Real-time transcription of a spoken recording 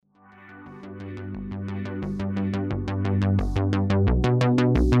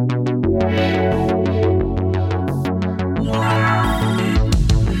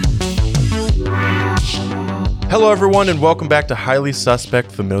Hello, everyone, and welcome back to Highly Suspect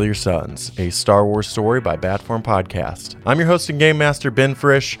Familiar Sons, a Star Wars story by Batform Podcast. I'm your host and game master, Ben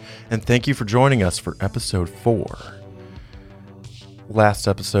Frisch, and thank you for joining us for episode 4. Last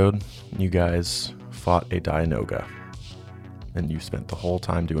episode, you guys fought a Dianoga, and you spent the whole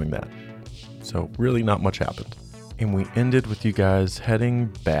time doing that. So really not much happened. And we ended with you guys heading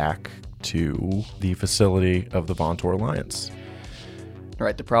back to the facility of the Vontor Alliance. All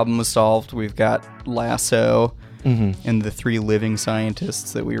right, the problem was solved. We've got Lasso and the 3 living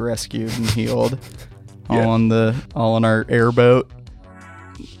scientists that we rescued and healed, all on our airboat.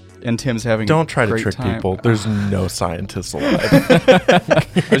 And Tim's having Don't try a to great trick time. people. There's no scientists alive.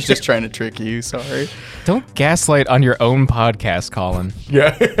 I was just trying to trick you. Sorry. Don't gaslight on your own podcast, Colin.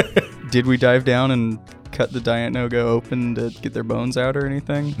 Yeah. Did we dive down and cut the Dianoga open to get their bones out or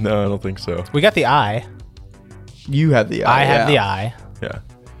anything? No, I don't think so. We got the eye. You had the eye. I had the eye. Yeah.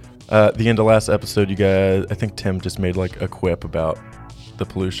 The end of last episode, you guys, I think Tim just made like a quip about the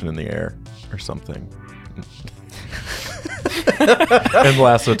pollution in the air or something. And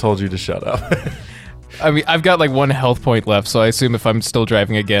Lasso told you to shut up. I mean, I've got like 1 health point left, so I assume if I'm still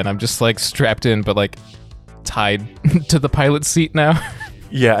driving again, I'm just like strapped in, but like tied to the pilot's seat now.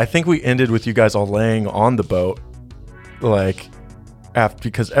 Yeah, I think we ended with you guys all laying on the boat, like,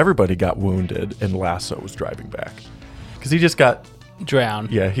 because everybody got wounded and Lasso was driving back. Because he just got... Drown.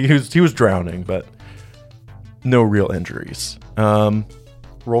 Yeah, he was drowning, but no real injuries.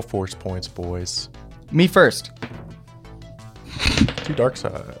 Roll force points, boys. Me first. 2 dark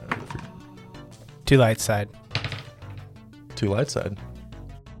side. 2 light side. 2 light side.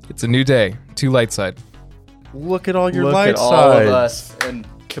 It's a new day. 2 light side. Look at all your Look light at all sides. of us and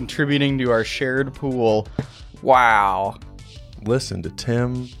contributing to our shared pool. Wow. Listen to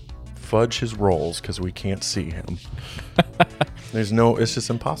Tim fudge his rolls because we can't see him. It's just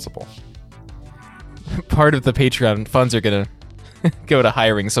impossible. Part of the Patreon funds are gonna go to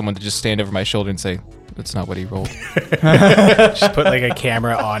hiring someone to just stand over my shoulder and say, that's not what he rolled. Just put like a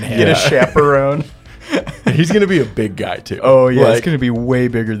camera on him. Get a chaperone. He's going to be a big guy, too. Oh, yeah. Like, It's going to be way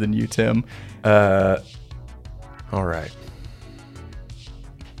bigger than you, Tim. all right.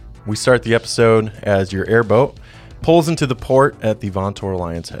 We start the episode as your airboat pulls into the port at the Vontor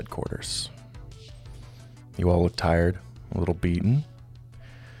Alliance headquarters. You all look tired, a little beaten.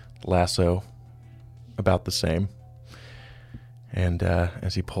 Lasso, about the same. And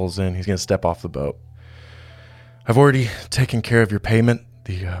as he pulls in, he's going to step off the boat. I've already taken care of your payment.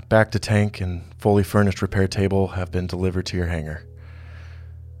 The back-to-tank and fully furnished repair table have been delivered to your hangar.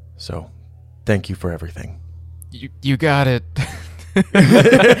 So, thank you for everything. You got it.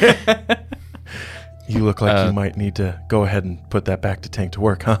 You look like you might need to go ahead and put that back-to-tank to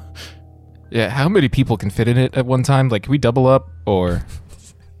work, huh? Yeah, how many people can fit in it at one time? Like, can we double up, or...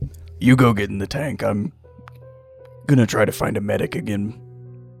 You go get in the tank. I'm gonna try to find a medic again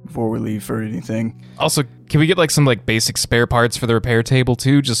before we leave for anything. Also, can we get like some like basic spare parts for the repair table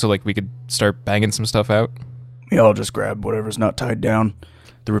too, just so like we could start banging some stuff out? Yeah, I'll just grab whatever's not tied down.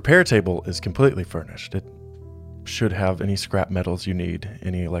 The repair table is completely furnished. It should have any scrap metals you need,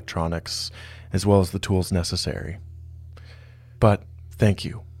 any electronics, as well as the tools necessary. But thank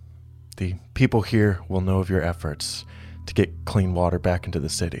you. The people here will know of your efforts to get clean water back into the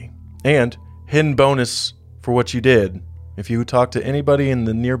city. And hidden bonus for what you did, if you talk to anybody in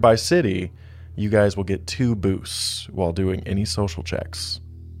the nearby city, you guys will get 2 boosts while doing any social checks.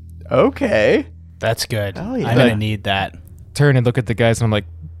 Okay. That's good. Oh, yeah. I'm going to need that. Turn and look at the guys and I'm like,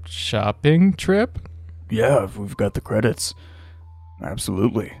 shopping trip? Yeah, if we've got the credits.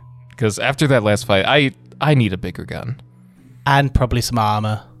 Absolutely. Because after that last fight, I need a bigger gun. And probably some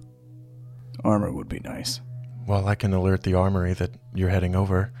armor. Armor would be nice. Well, I can alert the armory that you're heading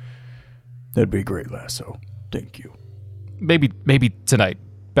over. That'd be great, Lasso. Thank you. Maybe tonight.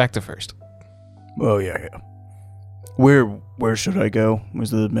 Back to first. Oh, yeah. Where should I go? Where's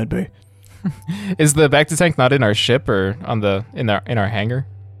the medbay? Is the back to tank not in our ship or on in our hangar?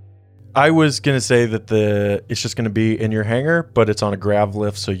 I was going to say that it's just going to be in your hangar, but it's on a grav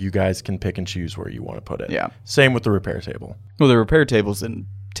lift so you guys can pick and choose where you want to put it. Yeah. Same with the repair table. Well, the repair table's in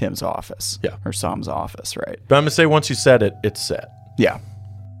Tim's office. Yeah. Or Sam's office, right? But I'm going to say once you set it, it's set. Yeah.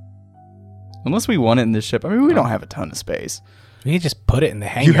 Unless we want it in this ship. I mean, we don't have a ton of space. We can just put it in the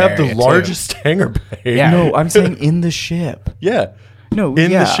hangar. You have the area, too. largest hangar bay. Yeah. No, I'm saying in the ship. Yeah. No,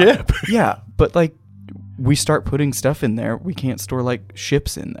 In the ship. Yeah, but like we start putting stuff in there, we can't store like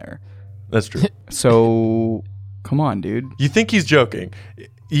ships in there. That's true. So, come on, dude. You think he's joking.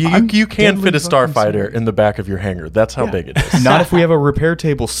 I'm You can deadly fit a fucking starfighter serious. in the back of your hangar. That's how big it is. Not if we have a repair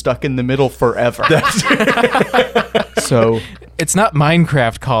table stuck in the middle forever. So, It's not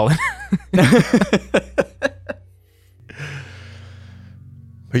Minecraft, Colin.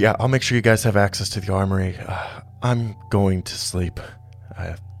 But yeah, I'll make sure you guys have access to the armory. I'm going to sleep.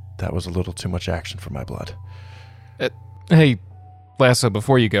 That was a little too much action for my blood. Hey, Lasso,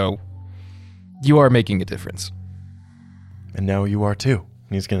 before you go, you are making a difference. And now you are too.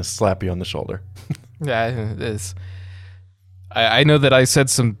 And he's going to slap you on the shoulder. Yeah, it is. I know that I said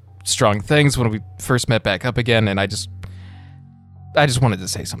some strong things when we first met back up again, and I just wanted to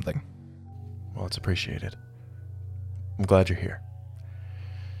say something. Well, it's appreciated. I'm glad you're here.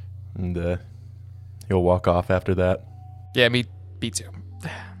 And he'll walk off after that. Yeah, me too.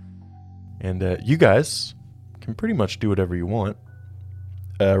 And you guys can pretty much do whatever you want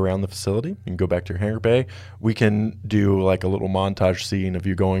around the facility. You can go back to your hangar bay. We can do like a little montage scene of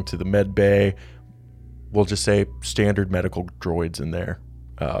you going to the med bay. We'll just say standard medical droids in there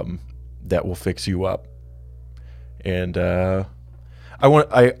that will fix you up. And I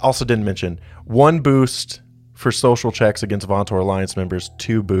also didn't mention 1 boost for social checks against Vontor Alliance members,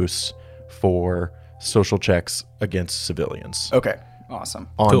 2 boosts for social checks against civilians Okay. Awesome.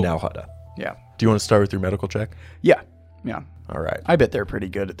 on Cool. Nal Hutta. Yeah. Do you want to start with your medical check? Yeah. Yeah. All right. I bet they're pretty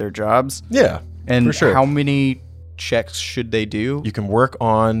good at their jobs. Yeah, And for sure. how many checks should they do? You can work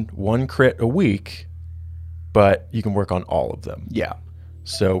on 1 crit a week, but you can work on all of them. Yeah.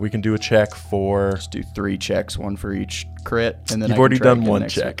 So we can do a check for... Just do 3 checks, 1 for each crit, and then You've I can already try done again 1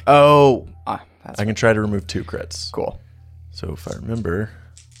 next check. week. Oh, that's I can try to remove 2 crits. cool. So if I remember,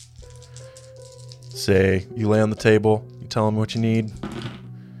 say you lay on the table, you tell them what you need.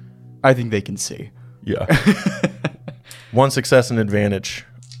 I think they can see. Yeah. 1 success and advantage.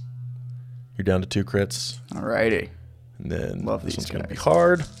 You're down to 2 crits. Alrighty. And then Love this these one's going to be guys.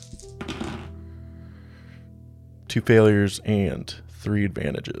 hard. 2 failures and 3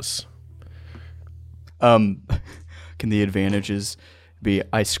 advantages. Can the advantages be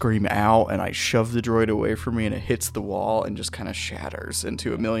I scream out and I shove the droid away from me and it hits the wall and just kind of shatters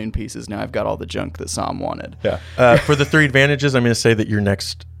into a million pieces? Now I've got all the junk that Sam wanted. Yeah. For the 3 advantages, I'm going to say that your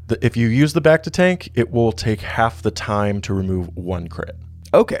next... if you use the back to tank, it will take half the time to remove 1 crit.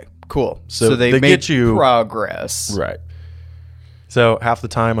 Okay, cool. So they they made get you- progress. Right. So half the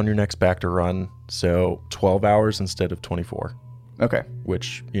time on your next back to run. So 12 hours instead of 24. Okay.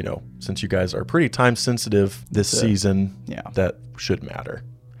 Which, since you guys are pretty time sensitive this season, yeah. that should matter.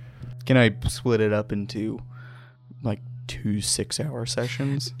 Can I split it up into like 2 6-hour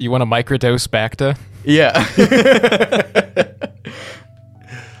sessions? You want to microdose Bacta? Yeah.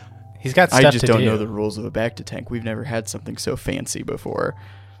 He's got stuff I just to don't do. know the rules of a back to tank. We've never had something so fancy before.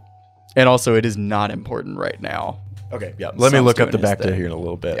 And also, it is not important right now. Okay, yeah. Let me Sam's look up the doing his back to thing. here in a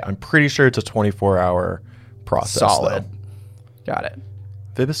little bit. Yeah. I'm pretty sure it's a 24-hour process. Solid. though. Got it.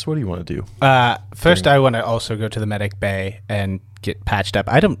 Vibis, what do you want to do? First, I want to also go to the medic bay and get patched up.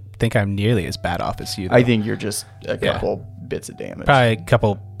 I don't think I'm nearly as bad off as you. Though. I think you're just a couple bits of damage. Probably a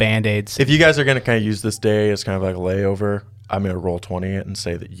couple band-aids. If you guys are going to kind of use this day as kind of like a layover, I'm going to roll 20 it and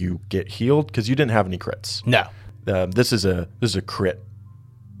say that you get healed because you didn't have any crits. No. This is a crit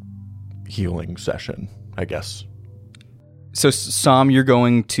healing session, I guess. So, Sam, you're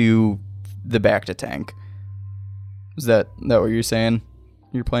going to the back to tank. Is that what you're saying?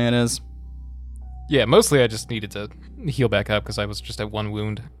 Your plan is? Yeah, mostly I just needed to heal back up because I was just at 1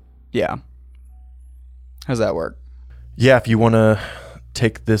 wound. Yeah. How's that work? Yeah, if you want to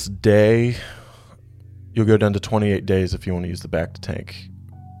take this day, you'll go down to 28 days if you want to use the back to tank.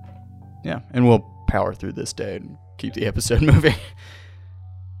 Yeah, and we'll power through this day and keep the episode moving.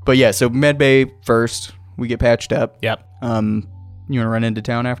 But yeah, so medbay first, we get patched up. Yep. You want to run into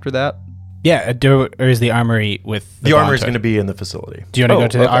town after that? Yeah, or is the armory with The armor is Vontor? going to be in the facility. Do you want to go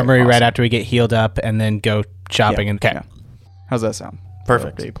to the okay, armory right awesome. after we get healed up and then go shopping? Yeah, And okay. yeah. How's that sound?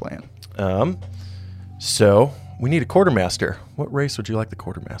 Perfect. Day plan. So we need a quartermaster. What race would you like the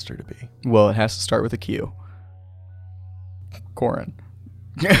quartermaster to be? Well, it has to start with a Q. Corin.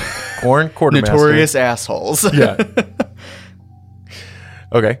 Corn quartermaster. Notorious assholes. Yeah.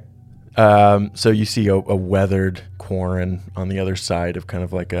 Okay. So you see a weathered Quarren on the other side of kind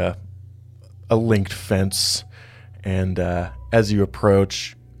of like a linked fence, and as you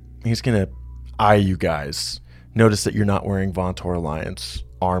approach, he's gonna eye you guys. Notice that you're not wearing Vontor Alliance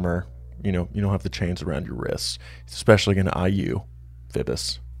armor. You don't have the chains around your wrists. He's especially gonna eye you,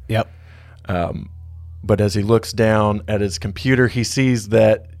 Vibis. Yep. But as he looks down at his computer, he sees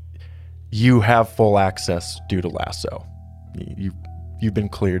that you have full access due to Lasso. You've been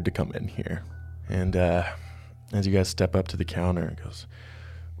cleared to come in here. And as you guys step up to the counter, it goes,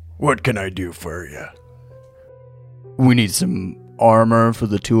 "What can I do for you?" We need some armor for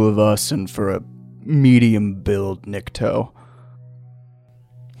the 2 of us and for a medium build Nikto.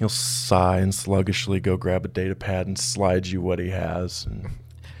 He'll sigh and sluggishly go grab a data pad and slide you what he has. And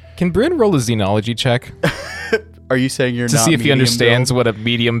Can Bryn roll a xenology check Are you saying you're to not see if he medium understands build? what a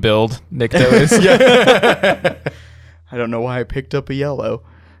medium build Nikto is? I don't know why I picked up a yellow.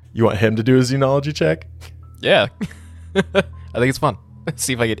 You want him to do a xenology check? Yeah. I think it's fun.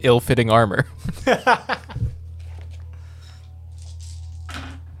 See if I get ill-fitting armor.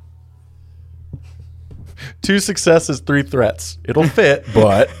 Two successes, 3 threats. It'll fit,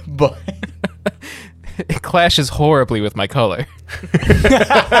 but But It clashes horribly with my color.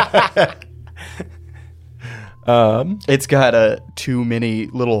 it's got too many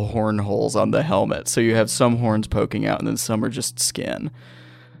little horn holes on the helmet. So you have some horns poking out and then some are just skin.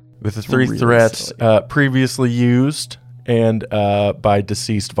 with the 3 really threats previously used and by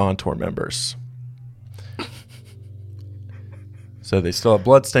deceased Vontor members. So they still have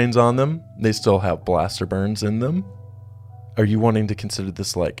bloodstains on them. They still have blaster burns in them. Are you wanting to consider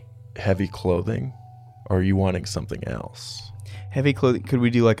this like heavy clothing? Or are you wanting something else? Heavy clothing. Could we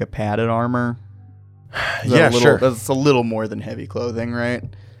do like a padded armor? Is that Yeah, a little, sure. That's a little more than heavy clothing, right?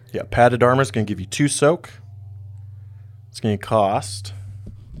 Yeah, padded armor is going to give you 2 soak. It's going to cost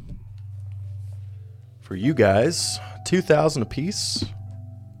for you guys 2,000 apiece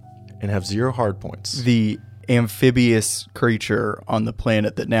and have 0 hard points. The amphibious creature on the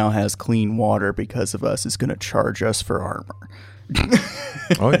planet that now has clean water because of us is going to charge us for armor.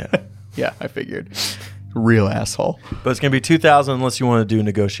 Oh yeah, Yeah, I figured. Real asshole. but it's going to be 2,000 unless you want to do a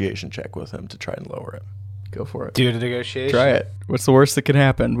negotiation check with him to try and lower it. Go for it. Do the negotiation. Try it. What's the worst that could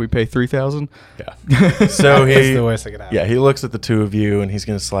happen? We pay 3,000. Yeah. So It's he, the worst that could happen. yeah, he looks at the two of you and he's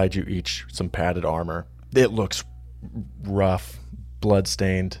going to slide you each some padded armor. It looks rough, blood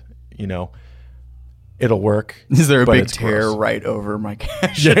stained. You know, it'll work. Is there a but big it's tear gross. right over my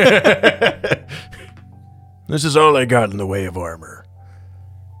cash? This is all I got in the way of armor.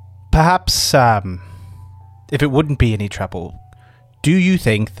 Perhaps, if it wouldn't be any trouble, do you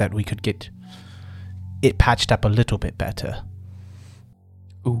think that we could get it patched up a little bit better?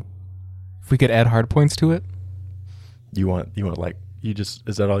 Ooh. If we could add hard points to it? You want like you just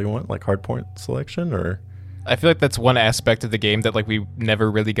is that all you want, like hard point selection? Or I feel like that's one aspect of the game that like we never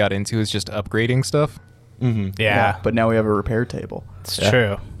really got into is just upgrading stuff. Yeah, But now we have a repair table. it's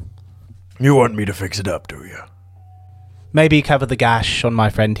true. you want me to fix it up, do you? Maybe cover the gash on my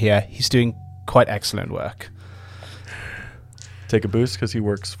friend here. He's doing quite excellent work. Take a boost because he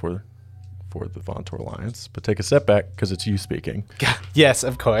works for the Vontor Alliance, but take a setback because it's you speaking. Yes,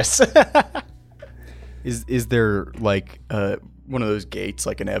 of course. Is there like one of those gates,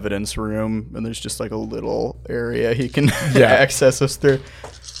 like an evidence room, and there's just like a little area he can access us through?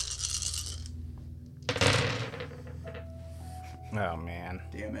 Oh, man.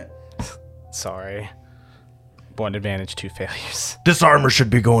 Damn it. Sorry. 1 advantage, 2 failures. This armor should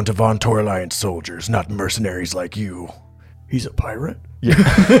be going to Vontor Alliance soldiers, not mercenaries like you. He's a pirate? Yeah,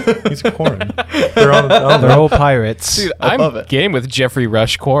 he's Quarren. They're on They're all pirates. Dude, I I'm love it. game with Jeffrey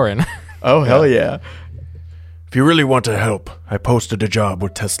Rush Quarren. Oh, hell yeah. If you really want to help, I posted a job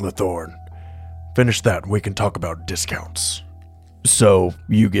with Tesla Thorn. Finish that and we can talk about discounts. So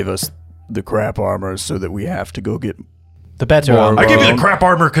you give us the crap armor so that we have to go get... The better More armor. I give you the Well- crap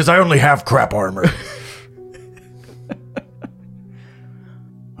armor because I only have crap armor.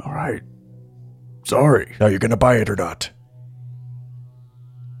 All right. Sorry. Are you going to buy it or not?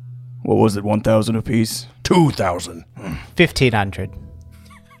 What was it, 1,000 apiece? 2,000. 1,500.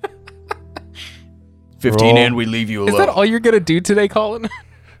 15 Roll. and we leave you alone. Is that all you're going to do today, Colin?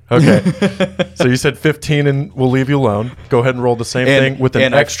 Okay. So you said 15 and we'll leave you alone. Go ahead and roll the same thing with an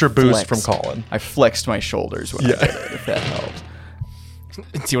and I extra boost from flexed. Colin. I flexed my shoulders when I did it, if that helps. Do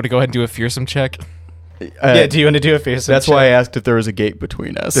you want to go ahead and do a fearsome check? Yeah, do you want to do a fearsome That's check? why I asked if there was a gate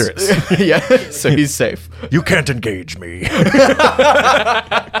between us. There is. Yeah, so he's safe. You can't engage me.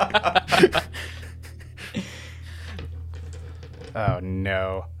 Oh,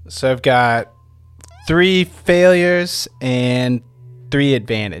 no. So I've got 3 failures and 3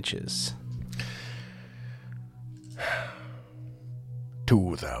 advantages.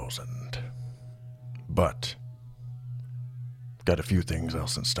 2,000. But got a few things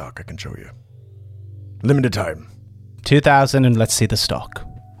else in stock I can show you. Limited time. 2,000 and let's see the stock.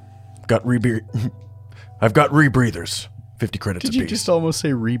 I've got rebreathers. 50 credits Did you apiece. just almost say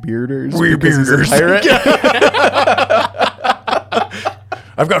rebearders? Rebearders. Because he's a pirate?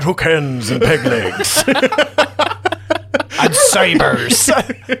 I've got hook hands and peg legs. And sabers.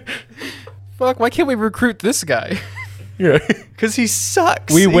 Fuck, why can't we recruit this guy? Yeah. Because he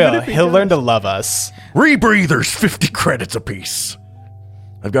sucks. We even will. if he He'll does. learn to love us. Rebreathers, 50 credits apiece.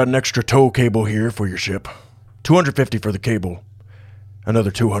 I've got an extra tow cable here for your ship. 250 for the cable.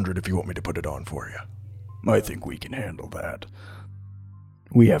 Another 200 if you want me to put it on for you. I think we can handle that.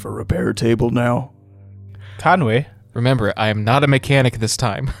 We have a repair table now. Can we? Remember, I am not a mechanic this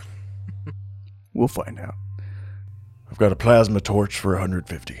time. We'll find out. I've got a plasma torch for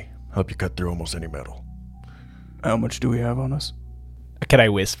 150. Help you cut through almost any metal. How much do we have on us? Can I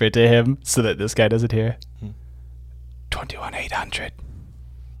whisper to him so that this guy doesn't hear? 21,800.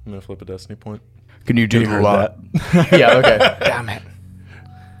 I'm gonna flip a destiny point. Can you do He a heard lot? Yeah, okay. Damn it.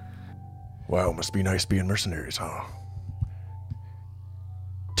 Wow, must be nice being mercenaries, huh?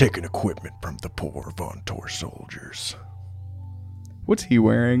 Taking equipment from the poor Von Tor soldiers. What's he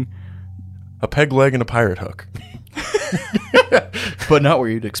wearing? A peg leg and a pirate hook. But not where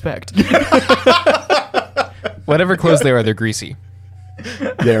you'd expect. Whatever clothes they are, they're greasy.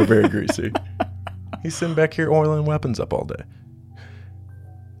 They're very greasy. He's sitting back here oiling weapons up all day.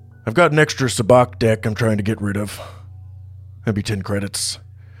 I've got an extra sabak deck I'm trying to get rid of. That'd be 10 credits.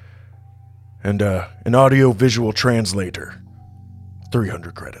 And an audio-visual translator.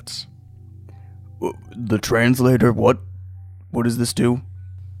 300 credits. The translator, what? What does this do?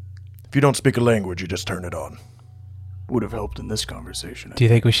 If you don't speak a language, you just turn it on. Would have helped in this conversation. Do you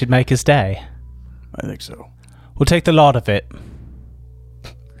think we should make his day? I think so. We'll take the lot of it.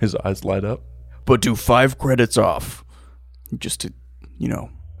 His eyes light up. But do 5 credits off. Just to,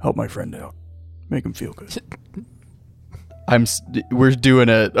 help my friend out. Make him feel good. We're doing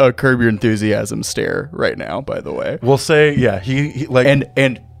a Curb Your Enthusiasm stare right now, by the way. We'll say, yeah, he like...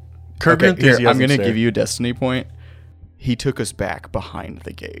 And Curb Your okay, here, Enthusiasm I'm going to stare. give you a destiny point. He took us back behind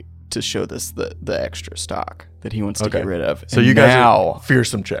the gate to show this the extra stock that he wants to get rid of. So And you guys now, are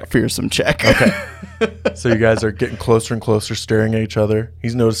fearsome check. fearsome check. Okay. So you guys are getting closer and closer, staring at each other.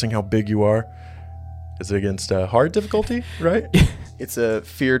 He's noticing how big you are. Is it against hard difficulty, right? It's a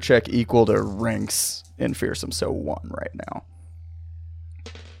fear check equal to ranks in fearsome, so 1 right now.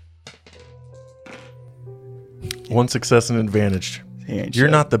 1 success and advantage. He ain't You're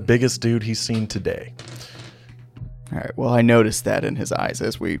shit. not the biggest dude he's seen today. All right. Well, I noticed that in his eyes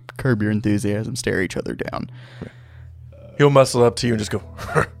as we Curb Your Enthusiasm stare each other down. He'll muscle up to you and just go,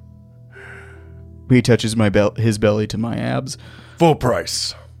 He touches his belly to my abs. full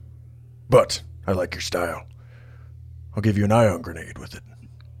price. But I like your style. I'll give you an ion grenade with it.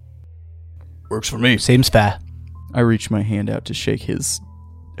 Works for me. Seems fair. I reach my hand out to shake his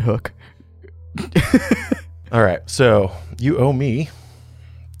hook. All right, so you owe me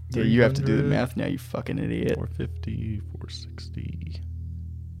Yeah, you have to do the math now, you fucking idiot. 450, 460,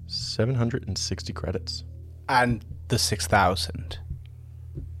 760 credits. And the 6,000.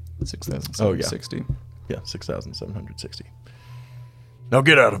 6,760. Yeah, 6,760. Now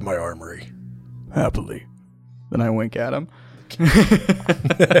get out of my armory. Happily. Then I wink at him.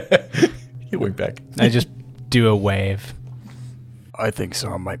 You wink back. I just do a wave. I think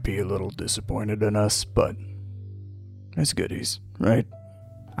Sam might be a little disappointed in us, but it's goodies, right?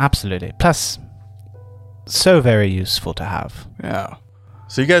 Absolutely. Plus, so very useful to have. Yeah.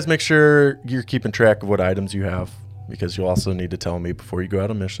 So you guys make sure you're keeping track of what items you have, because you'll also need to tell me before you go out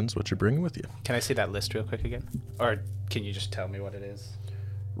on missions what you're bringing with you. Can I see that list real quick again? Or can you just tell me what it is?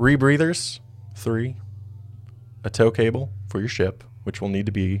 Rebreathers, 3. A tow cable for your ship, which will need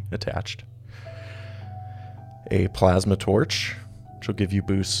to be attached. A plasma torch, which will give you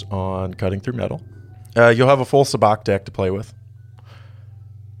boosts on cutting through metal. You'll have a full sabak deck to play with.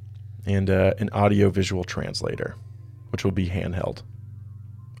 And an audio-visual translator, which will be handheld.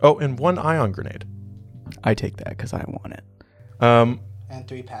 Oh, and 1 ion grenade. I take that because I want it. And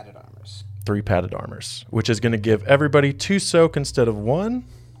 3 padded armors. 3 padded armors, which is going to give everybody 2 soak instead of 1.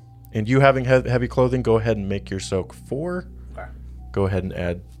 And you having heavy clothing, go ahead and make your soak 4. Okay. Go ahead and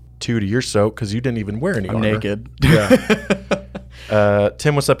add 2 to your soak because you didn't even wear any I'm armor. naked. Yeah.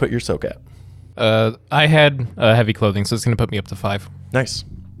 Tim, what's that put your soak at? I had heavy clothing, so it's going to put me up to 5. Nice.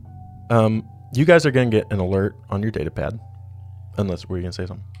 You guys are going to get an alert on your data pad. Unless, were you going to say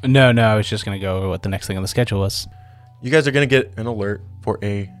something? No, I was just going to go over what the next thing on the schedule was. You guys are going to get an alert for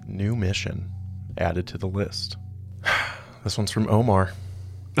a new mission added to the list. This one's from Omar.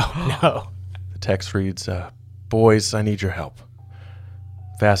 Oh, no. The text reads, Boys, I need your help.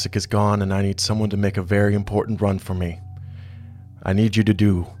 Vasek is gone, and I need someone to make a very important run for me. I need you to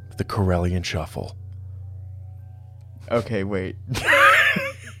do the Corellian Shuffle. Okay, wait.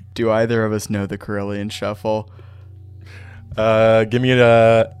 Do either of us know the Corellian Shuffle? Give me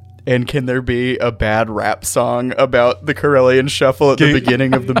a... And can there be a bad rap song about the Corellian Shuffle at the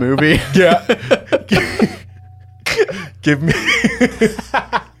beginning of the movie? Yeah.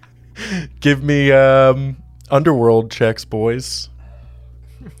 Give me underworld checks, boys.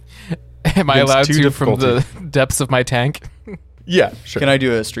 Am I Against allowed 2 to from the difficulty. depths of my tank? Yeah, sure. Can I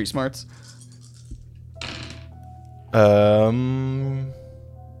do a street smarts?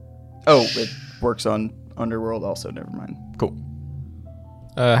 Oh, it works on Underworld also. Never mind. Cool.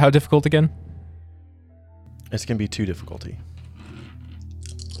 How difficult again? It's going to be 2 difficulty.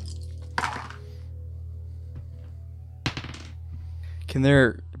 Can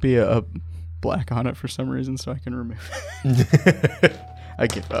there be a black on it for some reason so I can remove it? I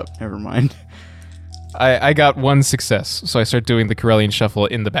give up. Never mind. I got 1 success, so I start doing the Corellian shuffle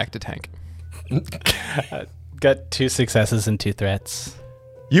in the back to tank. Got 2 successes and 2 threats.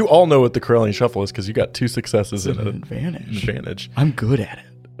 You all know what the Corellian Shuffle is because you got 2 successes and an advantage. I'm good at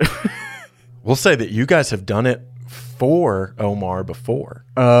it. We'll say that you guys have done it for Omar before.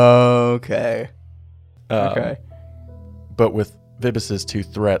 Okay. Okay. But with Vibus's 2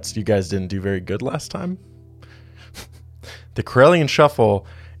 threats, you guys didn't do very good last time. The Corellian Shuffle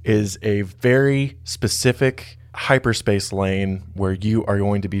is a very specific hyperspace lane where you are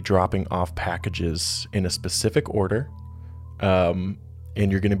going to be dropping off packages in a specific order. And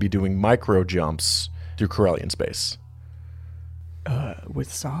you're going to be doing micro jumps through Corellian space.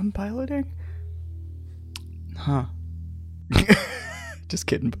 With Sam piloting? Huh. Just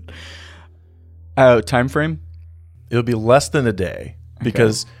kidding. Time frame? It'll be less than a day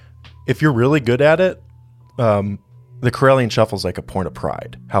because if you're really good at it, the Corellian Shuffle is like a point of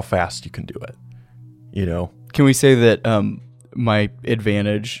pride, how fast you can do it. You know? Can we say that my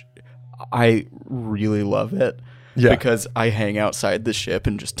advantage, I really love it. Yeah. Because I hang outside the ship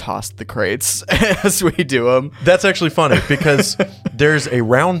and just toss the crates as we do them. That's actually funny because there's a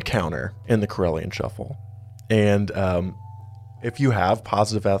round counter in the Corellian Shuffle. And if you have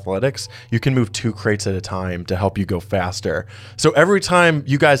positive athletics, you can move 2 crates at a time to help you go faster. So every time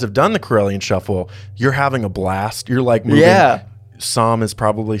you guys have done the Corellian Shuffle, you're having a blast. You're like moving. Yeah. Sam is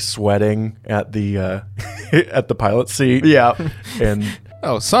probably sweating at the at the pilot seat. Yeah. And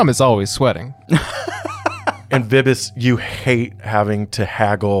Sam is always sweating. And Vibus, you hate having to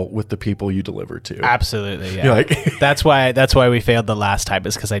haggle with the people you deliver to. Absolutely, yeah. Like, that's why we failed the last time,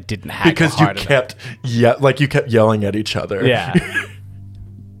 is because I didn't haggle because hard you kept you kept yelling at each other. Yeah.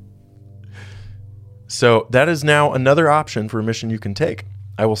 So that is now another option for a mission you can take.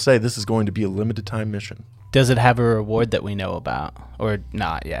 I will say this is going to be a limited time mission. Does it have a reward that we know about, or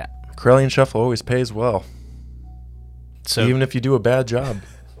not yet? Corellian Shuffle always pays well. So even if you do a bad job.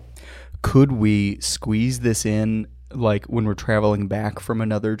 Could we squeeze this in, like, when we're traveling back from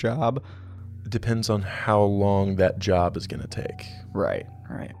another job? Depends on how long that job is going to take. Right.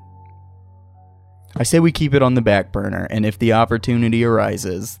 I say we keep it on the back burner, and if the opportunity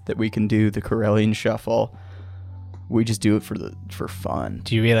arises that we can do the Corellian Shuffle, we just do it for fun.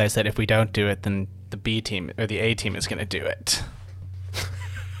 Do you realize that if we don't do it, then the B team or the A team is going to do it?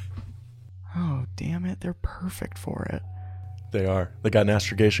 Oh, damn it. They're perfect for it. They are. They got an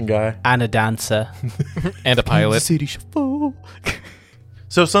astrogation guy. And a dancer. And a pilot. City Shuffle.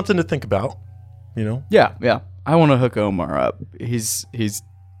 So something to think about, you know? Yeah. I want to hook Omar up. He's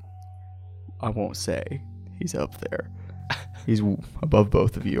I won't say. He's up there. He's above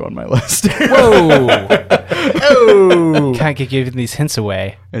both of you on my list. Whoa! Oh! Can't get giving these hints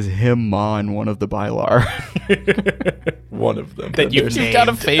away. As him, Ma, and one of the Bylar. One of them. That you've got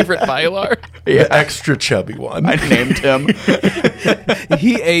a favorite Bylar? Yeah, the extra chubby one. I named him.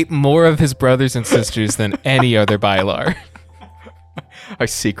 He ate more of his brothers and sisters than any other Bylar. I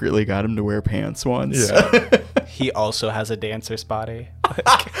secretly got him to wear pants once. Yeah. He also has a dancer's body.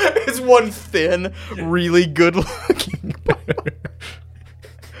 It's one thin, really good looking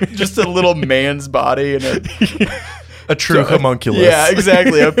just a little man's body and a true homunculus. Yeah,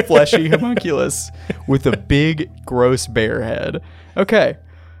 exactly. A fleshy homunculus with a big, gross bear head. Okay.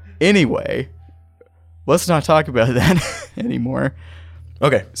 Anyway, let's not talk about that anymore.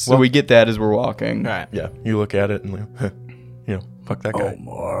 Okay. So we get that as we're walking. Right. Yeah. You look at it and, fuck that guy.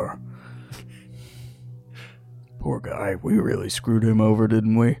 Omar. Poor guy. We really screwed him over,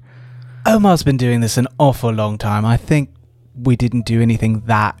 didn't we? Omar's been doing this an awful long time. I think we didn't do anything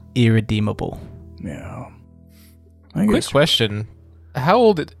that irredeemable. Yeah. Quick question. How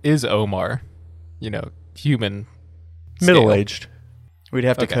old is Omar? Human. Middle-aged. We'd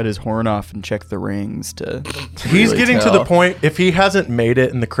have to cut his horn off and check the rings to He's really getting tell. to the point, if he hasn't made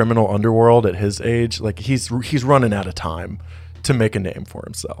it in the criminal underworld at his age, like he's running out of time to make a name for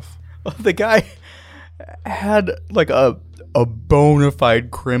himself. The guy had like a bona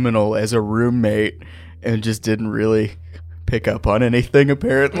fide criminal as a roommate and just didn't really pick up on anything,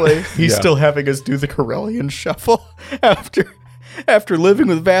 apparently. He's still having us do the Corellian Shuffle after living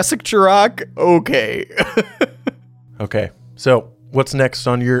with Vasek Chirac. Okay. Okay. So what's next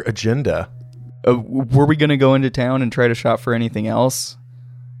on your agenda? Were we going to go into town and try to shop for anything else?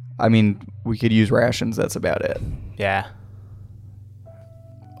 I mean, we could use rations. That's about it. Yeah.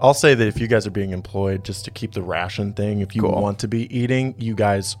 I'll say that if you guys are being employed just to keep the ration thing, if you Cool. want to be eating, you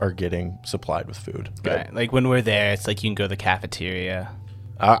guys are getting supplied with food. Right. Like when we're there, it's like you can go to the cafeteria.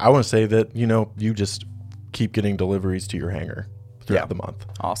 I want to say that, you just keep getting deliveries to your hangar throughout the month.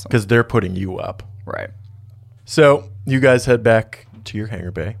 Awesome. Because they're putting you up. Right. So you guys head back to your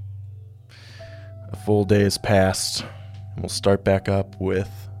hangar bay. A full day has passed. We'll start back up with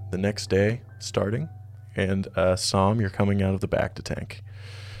the next day starting. And Sam, you're coming out of the back to tank.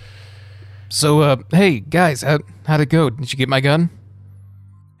 So, hey, guys, how'd it go? Did you get my gun?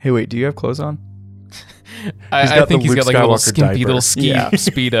 Hey, wait, do you have clothes on? I got think the he's got Luke like a little Skywalker skimpy diaper. little ski Yeah.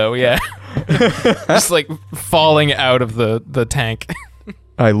 Speedo, yeah. Just like falling out of the tank.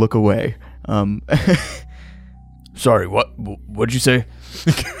 I look away. Sorry, what'd you say?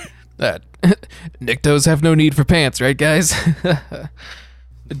 Nyctos have no need for pants, right, guys?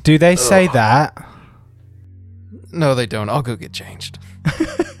 Do they say that? No, they don't. I'll go get changed.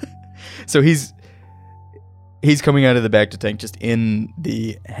 So he's coming out of the back to tank just in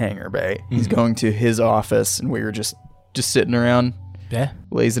the hangar bay. He's going to his office, and we were just sitting around, Yeah.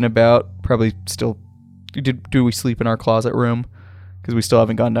 lazing about. Probably still. Do we sleep in our closet room? Because we still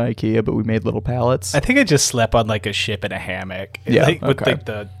haven't gone to IKEA, but we made little pallets. I think I just slept on like a ship in a hammock. Yeah, Like, with okay. like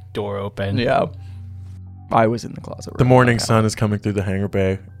the door open. Yeah. I was in the closet room. The morning Okay. sun is coming through the hangar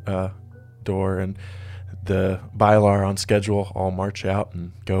bay door, and the Bylar on schedule all march out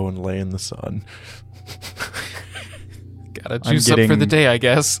and go and lay in the sun. Gotta juice up for the day, I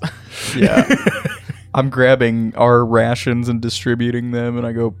guess. Yeah. I'm grabbing our rations and distributing them, and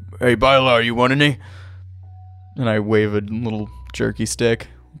I go, "Hey, Bylar, you want any?" And I wave a little jerky stick,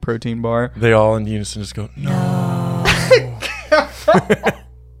 protein bar. They all in unison just go, no.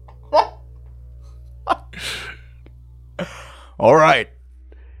 All right.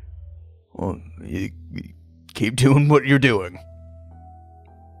 Well, you keep doing what you're doing.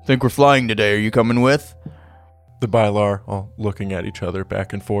 Think we're flying today. Are you coming with? The Bylar all looking at each other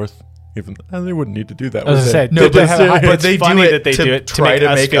back and forth. Even they wouldn't need to do that. As I would they? said, No, did they but have a high- it's they funny do it that they to do it to try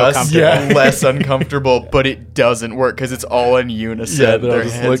to make feel us comfortable. less uncomfortable, but it doesn't work because it's all in unison. Yeah, they're all Their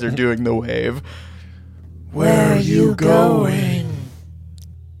just heads like- are doing the wave. Where are you going?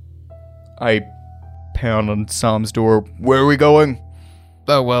 I pound on Sam's door. Where are we going?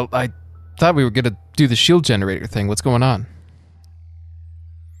 Oh, well, I thought we were gonna do the shield generator thing. What's going on?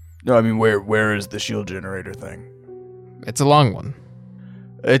 No, I mean, where is the shield generator thing? It's a long one.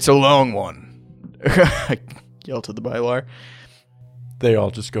 It's a long one. I yell to the Bylar. They all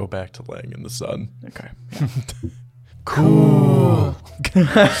just go back to laying in the sun. Okay. Cool.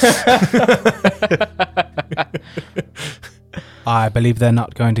 I believe they're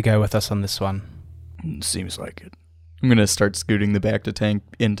not going to go with us on this one. Seems like it. I'm gonna start scooting the back to tank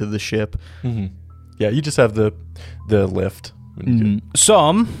into the ship. Mm-hmm. Yeah, you just have the lift.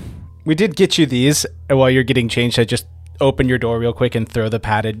 Some, we did get you these. And while you're getting changed, I just open your door real quick and throw the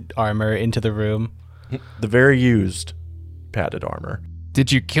padded armor into the room. The very used padded armor.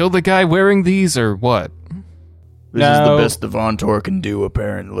 Did you kill the guy wearing these, or what? This is the No. best the Vontor can do,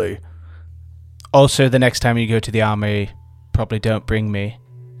 apparently. Also, the next time you go to the armory, probably don't bring me.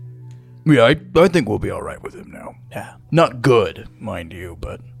 Yeah, I think we'll be all right with him now. Yeah. Not good, mind you,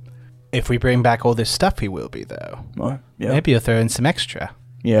 but If we bring back all this stuff, he will be, though. yeah, Maybe you'll throw in some extra.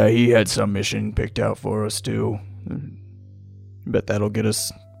 yeah. He had some mission picked out for us too. Bet that'll get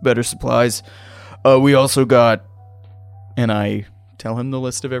us better supplies. We also got, and I tell him the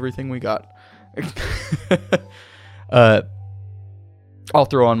list of everything we got. I'll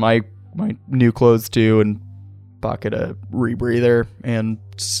throw on my new clothes too, and pocket a rebreather, and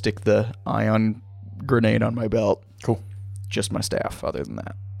stick the ion grenade on my belt. Cool. Just my staff. Other than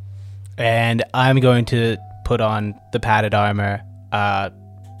that, And I'm going to put on the padded armor,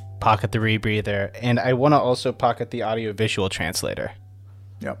 pocket the rebreather, and I want to also pocket the audio-visual translator.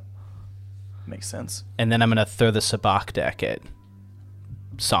 yep, makes sense. And then I'm going to throw the sabak deck at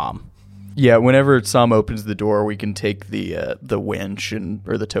Som. Yeah, whenever Sam opens the door, we can take the winch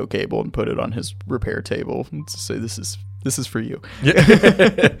or the tow cable and put it on his repair table and say, "This is for you."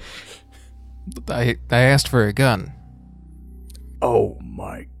 I asked for a gun. Oh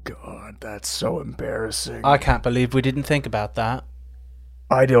my god, that's so embarrassing. I can't believe we didn't think about that.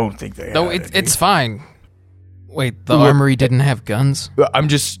 I don't think they. No, had it's fine. Wait, the Look- armory didn't have guns? I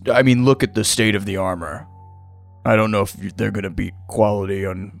mean, look at the state of the armor. I don't know if they're gonna beat quality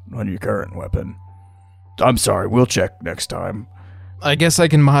on your current weapon. I'm sorry, we'll check next time. I guess I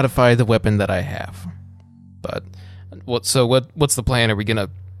can modify the weapon that I have. But what's the plan? Are we gonna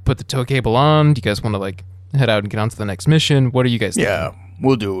put the tow cable on? Do you guys want to like head out and get on to the next mission? What are you guys thinking? Yeah,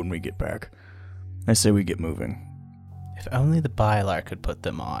 we'll do it when we get back. I say we get moving. If only the Bylar could put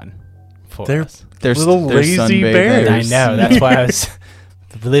them on for They're us. They're little they're lazy sunbathing. bears. I know. That's why I was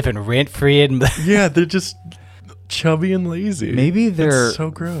living rent-free in... Yeah, they're just chubby and lazy. Maybe they're It's so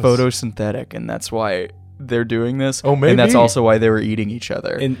gross. photosynthetic, and that's why they're doing this. Oh, And that's maybe. also why they were eating each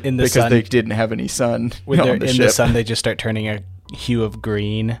other. In the because sun. they didn't have any sun When they're on the in ship. the sun, they just start turning a hue of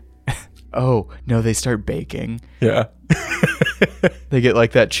green. Oh, no, they start baking. Yeah. They get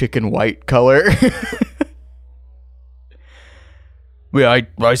like that chicken white color. Yeah,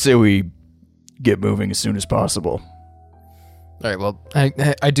 I say we get moving as soon as possible. All right. Well,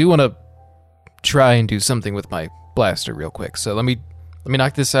 I do want to try and do something with my blaster real quick. So let me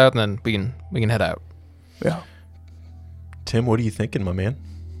knock this out, and then we can head out. Yeah. Tim, what are you thinking, my man?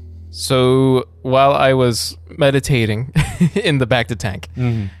 So while I was meditating in the back to tank,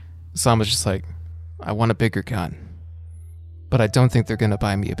 Sam was just like, I want a bigger gun, but I don't think they're going to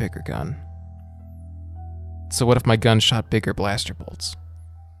buy me a bigger gun. So what if my gun shot bigger blaster bolts?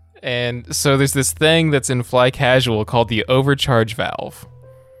 And so there's this thing that's in Fly Casual called the overcharge valve.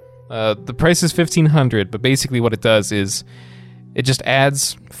 The price is $1,500, but basically what it does is it just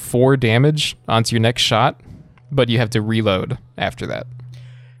adds 4 damage onto your next shot, but you have to reload after that.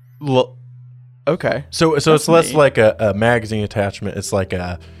 Okay. So it's That's less neat. like a magazine attachment. It's like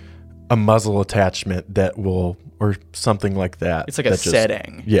a muzzle attachment that will, or something like that. It's like a that just-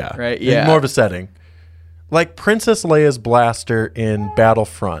 setting. Yeah. Right? It's Yeah. more of a setting. Like Princess Leia's blaster in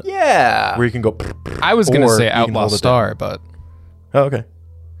Battlefront. Yeah. Where you can go. I was going to or say you can Outlaw hold it Star, down. but Oh, okay.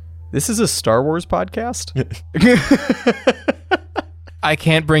 This is a Star Wars podcast? I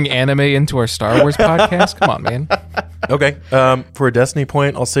can't bring anime into our Star Wars podcast. Come on, man. Okay. For a Destiny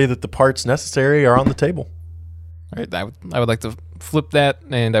point, I'll say that the parts necessary are on the table. All right, I would like to flip that,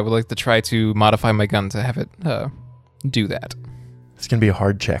 and I would like to try to modify my gun to have it do that. It's going to be a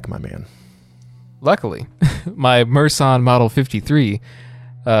hard check, my man. Luckily, my Merson Model 53,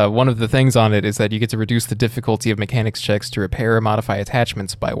 one of the things on it is that you get to reduce the difficulty of mechanics checks to repair or modify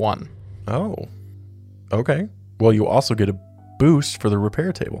attachments by 1. Oh. Okay. Well, you also get a boost for the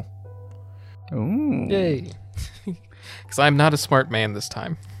repair table. Ooh. Yay. Because I'm not a smart man this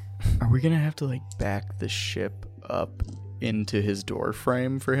time. Are we going to have to like back the ship up into his door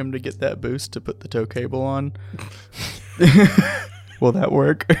frame for him to get that boost to put the tow cable on? Will that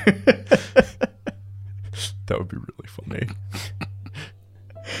work? That would be really funny.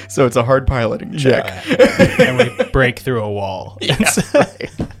 So it's a hard piloting check. And we break through a wall.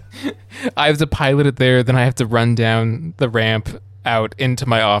 I have to pilot it there, then I have to run down the ramp out into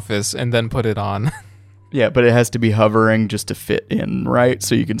my office and then put it on. Yeah, but it has to be hovering just to fit in, right?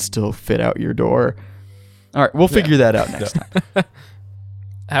 So you can still fit out your door. All right, we'll figure that out next time.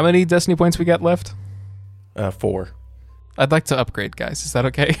 How many Destiny points we got left? 4. I'd like to upgrade, guys. Is that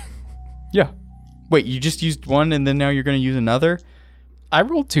okay? Yeah. Wait, you just used one and then now you're going to use another? I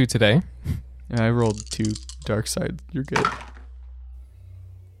rolled 2 today. Yeah, I rolled 2 dark side. You're good.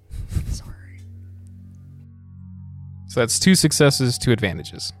 Sorry. So that's 2 successes, 2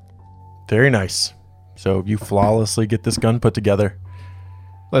 advantages. Very nice. So you flawlessly get this gun put together.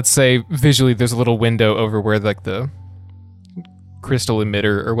 Let's say visually there's a little window over where like the crystal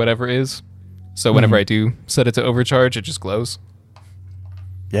emitter or whatever is. So whenever I do set it to overcharge, it just glows.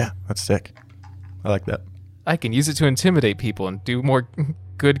 Yeah, that's sick. I like that. I can use it to intimidate people and do more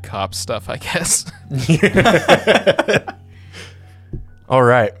good cop stuff, I guess. All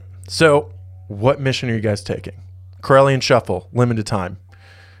right. So, what mission are you guys taking? Corellian Shuffle, limited time.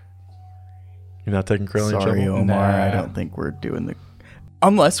 You're not taking Corellian Sorry, Shuffle? Omar. Nah. I don't think we're doing the...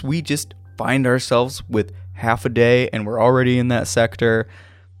 Unless we just find ourselves with half a day and we're already in that sector,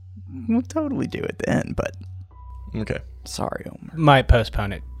 we'll totally do it then, but Okay. sorry, Omar. Might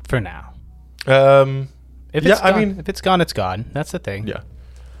postpone it for now. If Yeah, it's I gone, mean- if it's gone, it's gone. That's the thing. Yeah.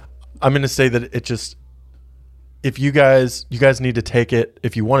 I'm going to say that it just, if you guys need to take it,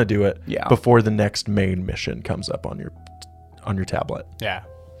 if you want to do it, Yeah. before the next main mission comes up on your tablet. Yeah.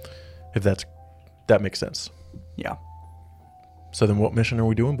 If that makes sense. Yeah. So then what mission are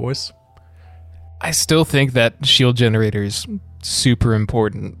we doing, boys? I still think that shield generator is super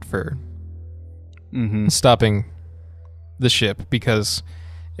important for Mm-hmm. stopping the ship, because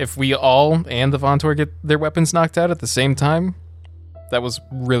if we all and the Vontor get their weapons knocked out at the same time, that was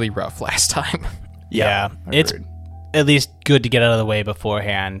really rough last time. Yeah. It's at least good to get out of the way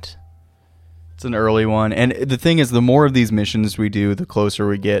beforehand. It's an early one. And the thing is, the more of these missions we do, the closer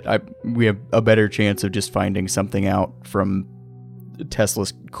we get, we have a better chance of just finding something out from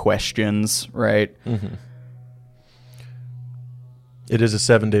Tesla's questions, right? Mm-hmm. It is a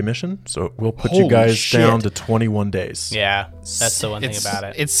 7-day mission, so we'll put you Holy guys shit. down to 21 days. Yeah, that's the one thing about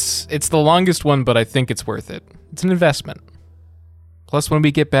it. It's the longest one, but I think it's worth it. It's an investment. Plus, when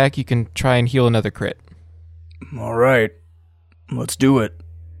we get back, you can try and heal another crit. All right, let's do it.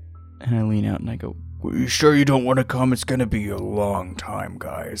 And I lean out and I go, "Are you sure you don't want to come? It's going to be a long time,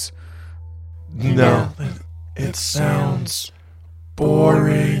 guys." No, it sounds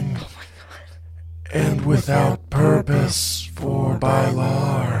boring and without purpose for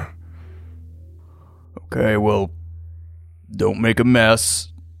Bylar. Okay, well, don't make a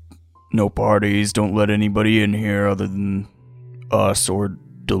mess. No parties. Don't let anybody in here other than us or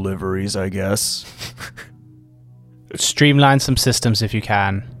deliveries, I guess. Streamline some systems if you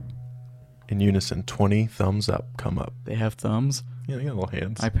can. In unison, 20 thumbs up come up. They have thumbs. Yeah, they got little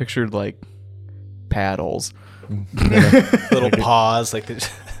hands. I pictured like paddles. Little paws, like the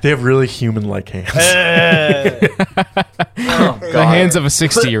They have really human-like hands. The hands of a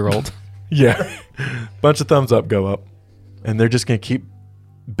 60-year-old. Yeah. Bunch of thumbs up go up. And they're just going to keep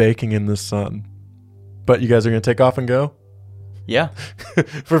baking in the sun. But you guys are going to take off and go? Yeah.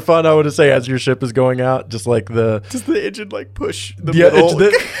 For fun, I would say as your ship is going out, just like the... Does the engine like push the Yeah, middle?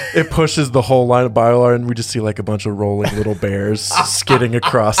 it pushes the whole line of Bylar, and we just see like a bunch of rolling little bears skidding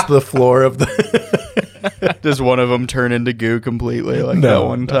across the floor of the... Does one of them turn into goo completely like that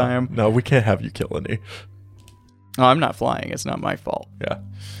one time? No, we can't have you kill any. Oh, I'm not flying. It's not my fault. Yeah.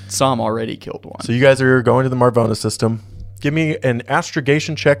 Sam already killed one. So you guys are going to the Marvona system. Give me an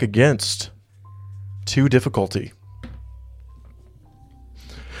astrogation check against 2 difficulty.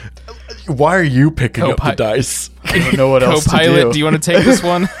 Why are you picking up the dice? I don't know what else to Co-pilot, do you want to take this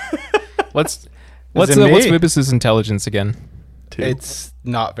one? What's it me? Wibis's intelligence again? 2. It's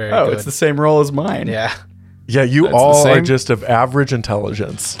not very Oh, good. it's the same roll as mine. Yeah. Yeah, you That's the all are same? just of average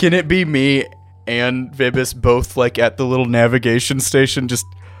intelligence. Can it be me and Vibis both like at the little navigation station, just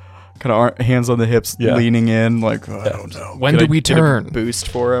kind of hands on the hips, Yeah. leaning in, like I don't know. When Can do I we get a turn? boost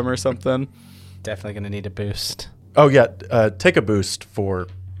for him or something? Definitely going to need a boost. Oh, yeah. Take a boost for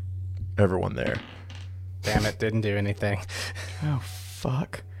everyone there. Damn it, didn't do anything. Oh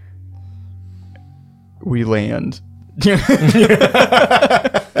fuck. We land.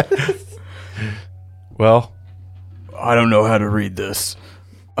 Well, I don't know how to read this.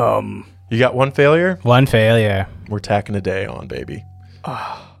 you got 1 failure? One failure. We're tacking a day on, baby.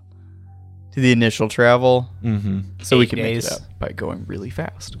 To the initial travel, Mm-hmm. so we 8 can days. make it up by going really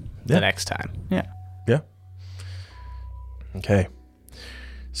fast. Yeah. The next time. Yeah. Yeah. Okay.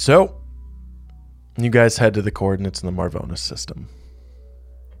 So, you guys head to the coordinates in the Marvona system.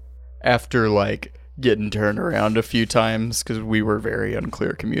 After like getting turned around a few times because we were very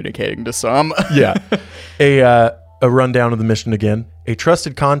unclear communicating to some. Yeah. A rundown of the mission again. A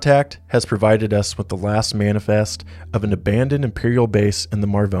trusted contact has provided us with the last manifest of an abandoned Imperial base in the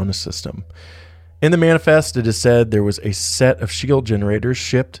Marvona system. In the manifest, it is said there was a set of shield generators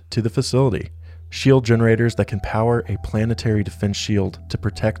shipped to the facility. Shield generators that can power a planetary defense shield to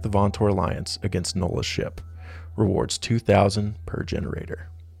protect the Vontor Alliance against Nola's ship. Rewards 2,000 per generator.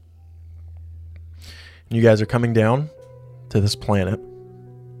 And you guys are coming down to this planet.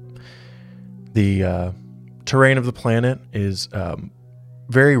 The terrain of the planet is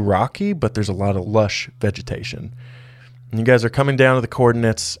very rocky, but there's a lot of lush vegetation. And you guys are coming down to the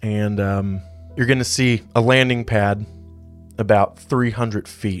coordinates, and you're going to see a landing pad about 300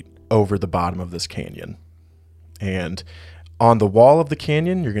 feet over the bottom of this canyon. And on the wall of the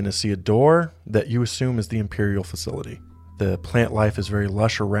canyon, you're going to see a door that you assume is the Imperial facility. The plant life is very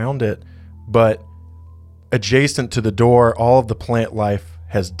lush around it, but adjacent to the door, all of the plant life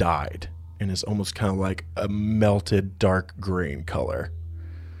has died and is almost kind of like a melted dark green color.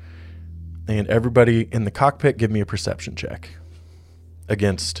 And everybody in the cockpit, give me a perception check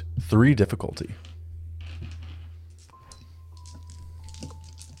against 3 difficulty.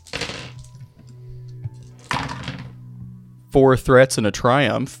 4 threats and a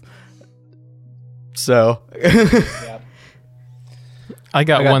triumph. So I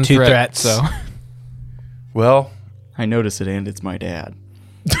got got 1 2 threat, threats. so Well, I notice it, and it's my dad.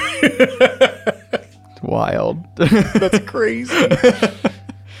 Wild. that's crazy.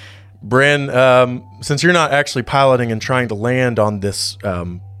 Bran, since you're not actually piloting and trying to land on this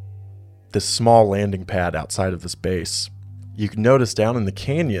this small landing pad outside of this base, you can notice down in the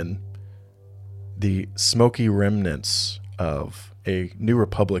canyon the smoky remnants of a New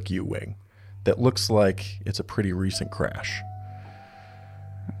Republic U-wing that looks like it's a pretty recent crash.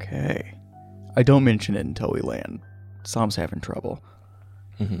 Okay. I don't mention it until we land. Sam's having trouble.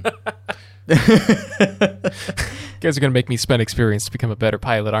 you guys are going to make me spend experience to become a better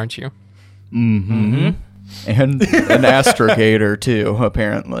pilot, aren't you? Mm-hmm. And an astrogator, too,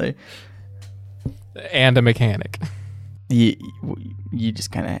 apparently. And a mechanic. You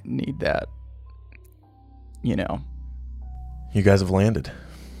just kind of need that, you know. You guys have landed.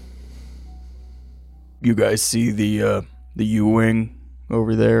 You guys see the U-wing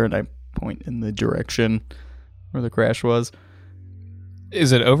over there? And I point in the direction where the crash was.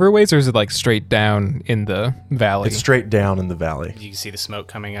 Is it overways or is it like straight down in the valley? It's straight down in the valley. You can see the smoke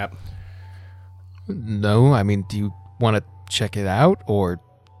coming up. No, I mean, do you want to check it out? Or,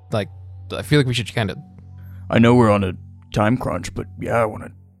 like, I feel like we should kind of... I know we're on a time crunch, but yeah, I want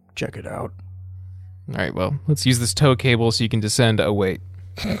to check it out. All right, well, let's use this tow cable so you can descend. Oh, wait.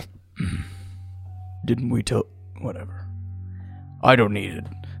 Didn't we tell... Whatever. I don't need it.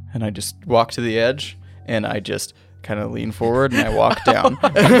 And I just walk to the edge, and I just kind of lean forward, and I walk down.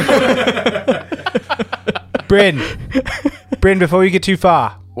 Bryn, before you get too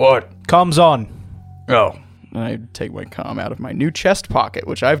far. What? Comms on. Oh. And I take my comm out of my new chest pocket,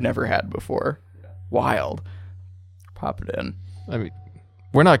 which I've never had before. Wild. Pop it in. I mean,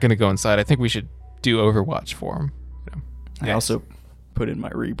 we're not going to go inside. I think we should do Overwatch for him. You know? I also put in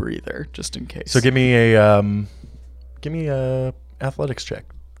my rebreather, just in case. So give me a athletics check.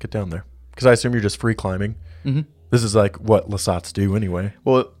 Get down there. Because I assume you're just free climbing. Mm-hmm. This is like what Lasats do anyway.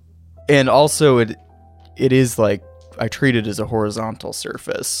 Well, and also it is like, I treat it as a horizontal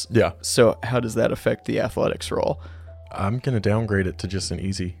surface. Yeah. So how does that affect the athletics roll? I'm going to downgrade it to just an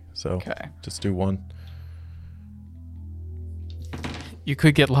easy. So Okay. just do one. You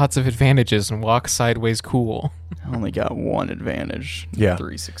could get lots of advantages and walk sideways cool. I only got one advantage. Yeah.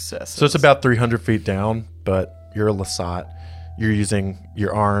 3 successes. So it's about 300 feet down, but you're a Lasat. You're using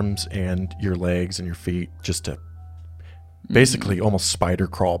your arms and your legs and your feet just to basically almost spider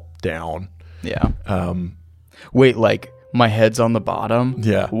crawl down. Yeah. Wait, like my head's on the bottom?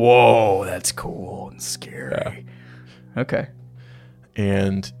 Yeah. Whoa, that's cool and scary. Yeah. Okay.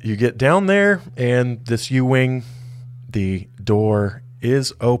 And you get down there, and this U-wing, the door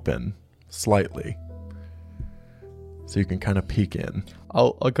is open slightly. So you can kind of peek in.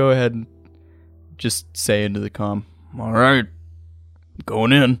 I'll go ahead and just say into the comm, all right,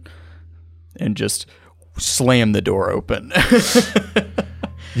 going in. And just slam the door open.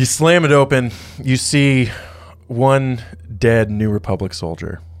 You slam it open. You see one dead New Republic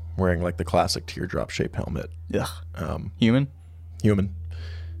soldier wearing like the classic teardrop-shaped helmet. Ugh. Human? Human.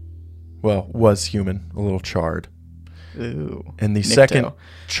 Well, was human. A little charred. Ooh. And the Nikto. second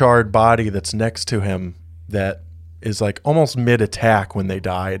charred body that's next to him that is like almost mid-attack when they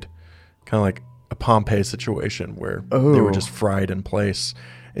died. Kind of like a Pompeii situation where they were just fried in place.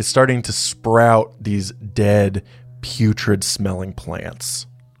 Is starting to sprout these dead, putrid-smelling plants.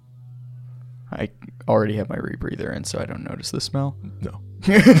 I already have my rebreather in, so I don't notice the smell. No.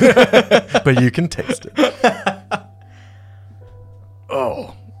 But you can taste it.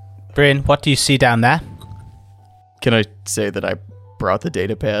 Oh. Bryn, what do you see down there? Can I say that I brought the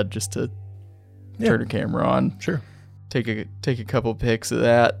data pad just to turn a camera on? Sure. Take a couple pics of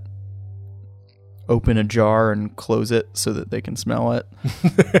that. Open a jar and close it so that they can smell it.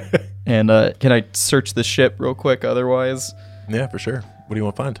 And can I search the ship real quick otherwise? Yeah, for sure. What do you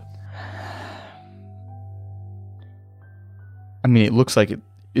want to find? I mean, it looks like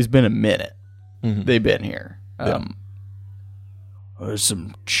it's been a minute. Mm-hmm. They've been here. Yeah. There's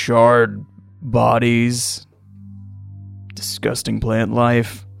some charred bodies. Disgusting plant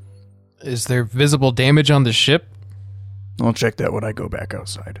life. Is there visible damage on the ship? I'll check that when I go back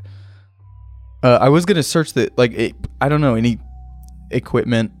outside. I was going to search I don't know, any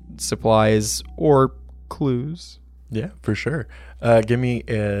equipment, supplies, or clues. Yeah, for sure. Give me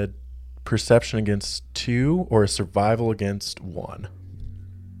a perception against 2 or a survival against 1.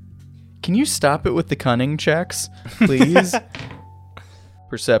 Can you stop it with the cunning checks, please?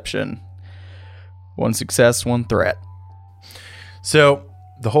 Perception. 1 success, 1 threat. So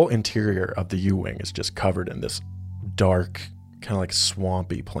the whole interior of the U-wing is just covered in this dark, kind of like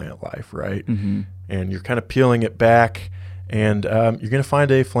swampy plant life, right? Mm-hmm. And you're kind of peeling it back, and you're going to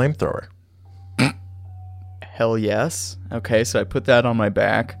find a flamethrower. Hell yes. Okay, so I put that on my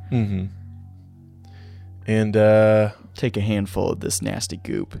back. Mm-hmm. And Take a handful of this nasty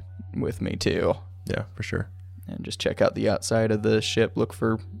goop with me, too. yeah, for sure. And just check out the outside of the ship, look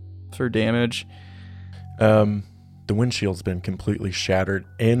for damage. The windshield's been completely shattered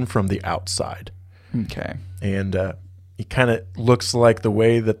in from the outside. Okay. And it kind of looks like the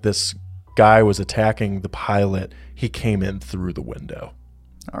way that this guy was attacking the pilot, he came in through the window.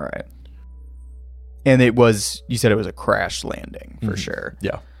 All right. And you said it was a crash landing, for sure.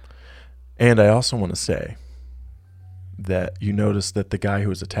 Yeah. And I also want to say that you notice that the guy who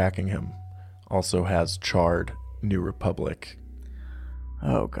was attacking him also has charred New Republic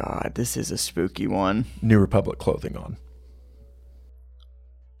Oh god, this is a spooky one. New Republic clothing on.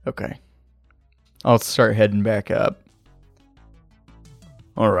 Okay. I'll start heading back up.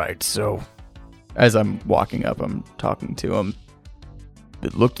 Alright, so as I'm walking up, I'm talking to him.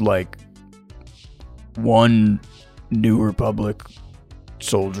 It looked like one New Republic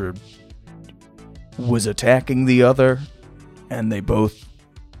soldier was attacking the other, and they both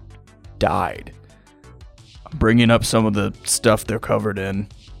died. I'm bringing up some of the stuff they're covered in.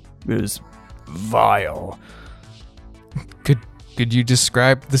 It was vile. Could you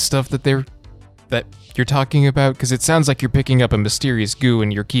describe the stuff that you're talking about? Because it sounds like you're picking up a mysterious goo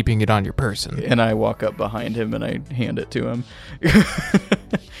and you're keeping it on your person. And I walk up behind him and I hand it to him.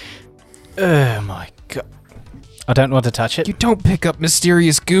 Oh my god. I don't want to touch it. You don't pick up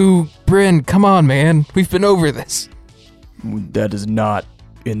mysterious goo, Bryn. Come on, man. We've been over this. That is not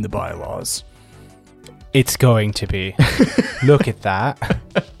in the bylaws. It's going to be. Look at that.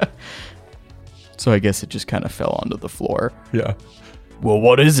 So I guess it just kind of fell onto the floor. Yeah. Well,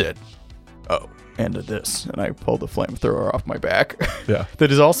 what is it? Oh, and this. And I pull the flamethrower off my back. Yeah.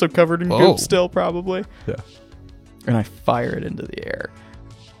 That is also covered in Whoa. goop still, probably. Yeah. And I fire it into the air.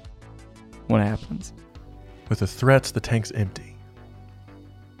 What happens? With the threats, the tank's empty.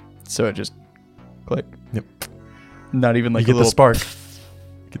 So it just click. Yep. Not even like You a get the little spark.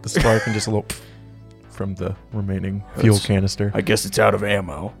 Get the spark and just a little from the remaining fuel That's- canister. I guess it's out of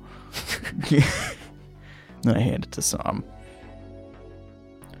ammo. Then I hand it to Sam.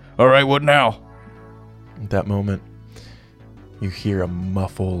 All right, what now? At that moment, you hear a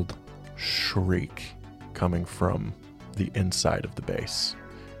muffled shriek coming from the inside of the base.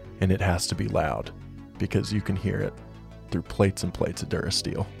 And it has to be loud because you can hear it through plates and plates of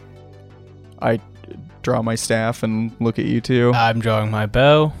Durasteel. I draw my staff and look at you two. I'm drawing my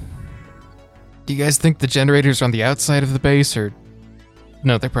bow. Do you guys think the generator's on the outside of the base, or...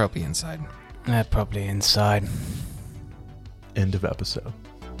 No, they're probably inside. They're probably inside. End of episode.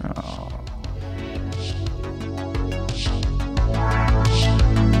 Oh.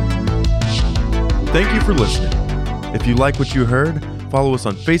 Thank you for listening. If you like what you heard, follow us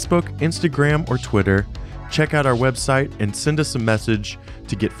on Facebook, Instagram, or Twitter. Check out our website and send us a message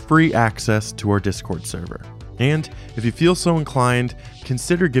to get free access to our Discord server. And if you feel so inclined,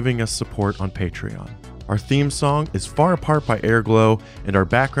 consider giving us support on Patreon. Our theme song is Far Apart by Airglow, and our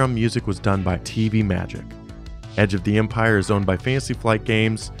background music was done by TV Magic. Edge of the Empire is owned by Fantasy Flight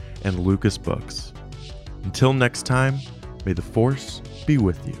Games and Lucas Books. Until next time, may the Force be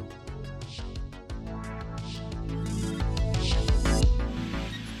with you.